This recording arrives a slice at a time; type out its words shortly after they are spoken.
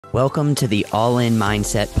Welcome to the All-In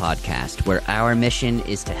Mindset podcast, where our mission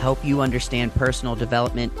is to help you understand personal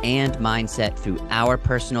development and mindset through our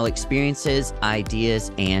personal experiences,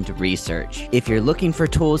 ideas, and research. If you're looking for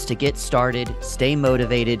tools to get started, stay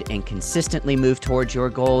motivated, and consistently move towards your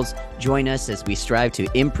goals, join us as we strive to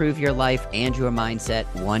improve your life and your mindset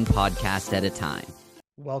one podcast at a time.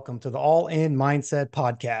 Welcome to the All-In Mindset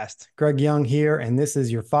podcast. Greg Young here, and this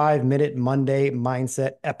is your 5-minute Monday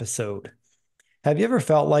mindset episode. Have you ever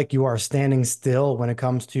felt like you are standing still when it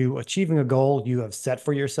comes to achieving a goal you have set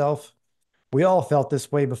for yourself? We all felt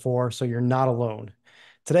this way before, so you're not alone.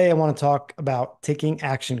 Today, I want to talk about taking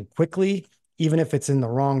action quickly, even if it's in the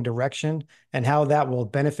wrong direction, and how that will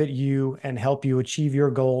benefit you and help you achieve your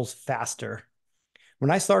goals faster. When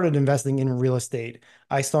I started investing in real estate,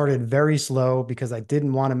 I started very slow because I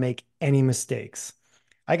didn't want to make any mistakes.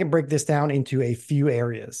 I can break this down into a few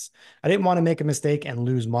areas. I didn't want to make a mistake and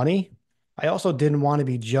lose money. I also didn't want to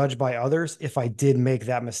be judged by others if I did make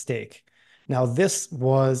that mistake. Now, this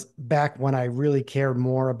was back when I really cared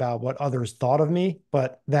more about what others thought of me,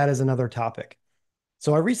 but that is another topic.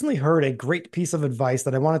 So I recently heard a great piece of advice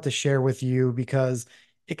that I wanted to share with you because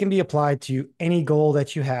it can be applied to any goal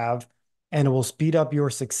that you have, and it will speed up your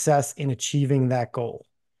success in achieving that goal.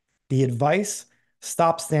 The advice: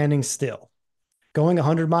 stop standing still. Going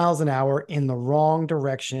 100 miles an hour in the wrong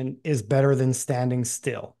direction is better than standing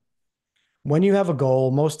still. When you have a goal,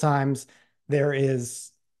 most times there is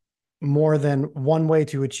more than one way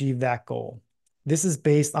to achieve that goal. This is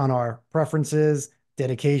based on our preferences,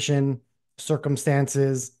 dedication,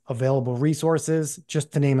 circumstances, available resources,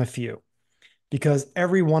 just to name a few. Because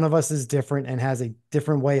every one of us is different and has a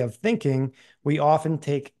different way of thinking, we often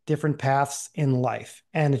take different paths in life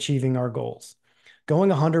and achieving our goals. Going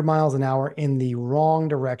 100 miles an hour in the wrong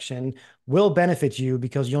direction will benefit you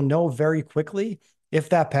because you'll know very quickly if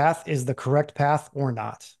that path is the correct path or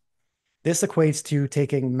not. This equates to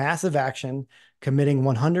taking massive action, committing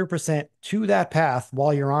 100% to that path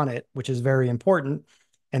while you're on it, which is very important,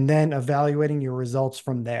 and then evaluating your results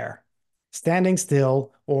from there. Standing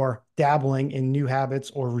still or dabbling in new habits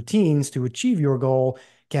or routines to achieve your goal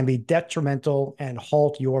can be detrimental and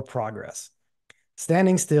halt your progress.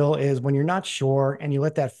 Standing still is when you're not sure and you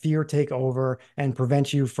let that fear take over and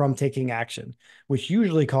prevent you from taking action, which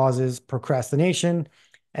usually causes procrastination,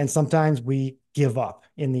 and sometimes we give up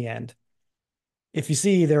in the end. If you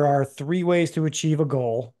see there are 3 ways to achieve a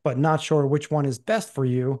goal, but not sure which one is best for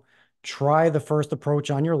you, try the first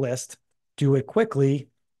approach on your list, do it quickly,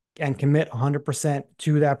 and commit 100%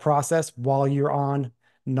 to that process while you're on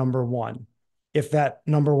number 1. If that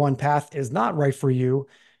number 1 path is not right for you,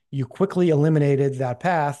 you quickly eliminated that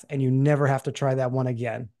path and you never have to try that one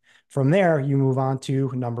again. From there, you move on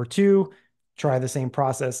to number 2, try the same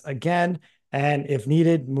process again, and if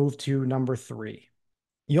needed, move to number 3.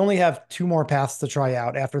 You only have 2 more paths to try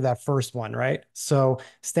out after that first one, right? So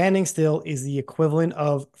standing still is the equivalent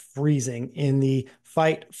of freezing in the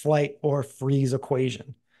fight, flight, or freeze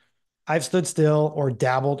equation. I've stood still or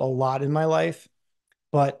dabbled a lot in my life,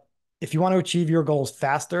 but if you want to achieve your goals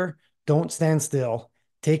faster, don't stand still.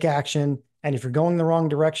 Take action, and if you're going the wrong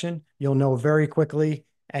direction, you'll know very quickly,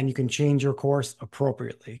 and you can change your course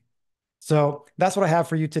appropriately. So that's what I have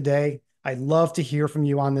for you today. I'd love to hear from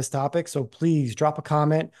you on this topic, so please drop a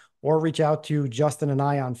comment or reach out to Justin and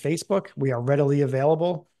I on Facebook. We are readily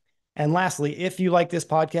available. And lastly, if you like this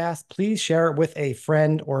podcast, please share it with a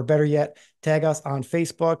friend, or better yet, tag us on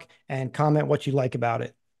Facebook and comment what you like about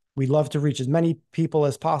it. We'd love to reach as many people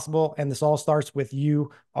as possible, and this all starts with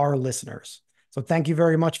you, our listeners. So thank you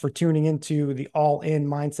very much for tuning into the All-In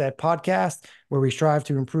Mindset podcast, where we strive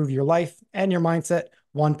to improve your life and your mindset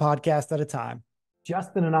one podcast at a time.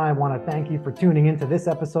 Justin and I want to thank you for tuning into this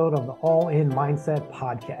episode of the All-In Mindset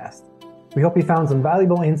podcast. We hope you found some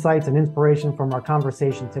valuable insights and inspiration from our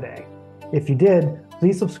conversation today. If you did,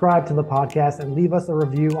 please subscribe to the podcast and leave us a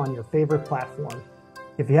review on your favorite platform.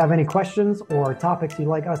 If you have any questions or topics you'd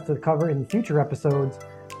like us to cover in future episodes,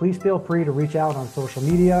 please feel free to reach out on social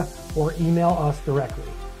media or email us directly.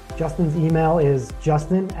 Justin's email is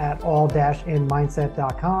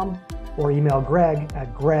justin@all-inmindset.com or email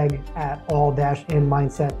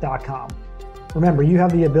greg@all-inmindset.com. Remember, you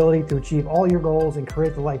have the ability to achieve all your goals and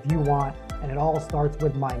create the life you want, and it all starts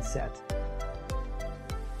with mindset.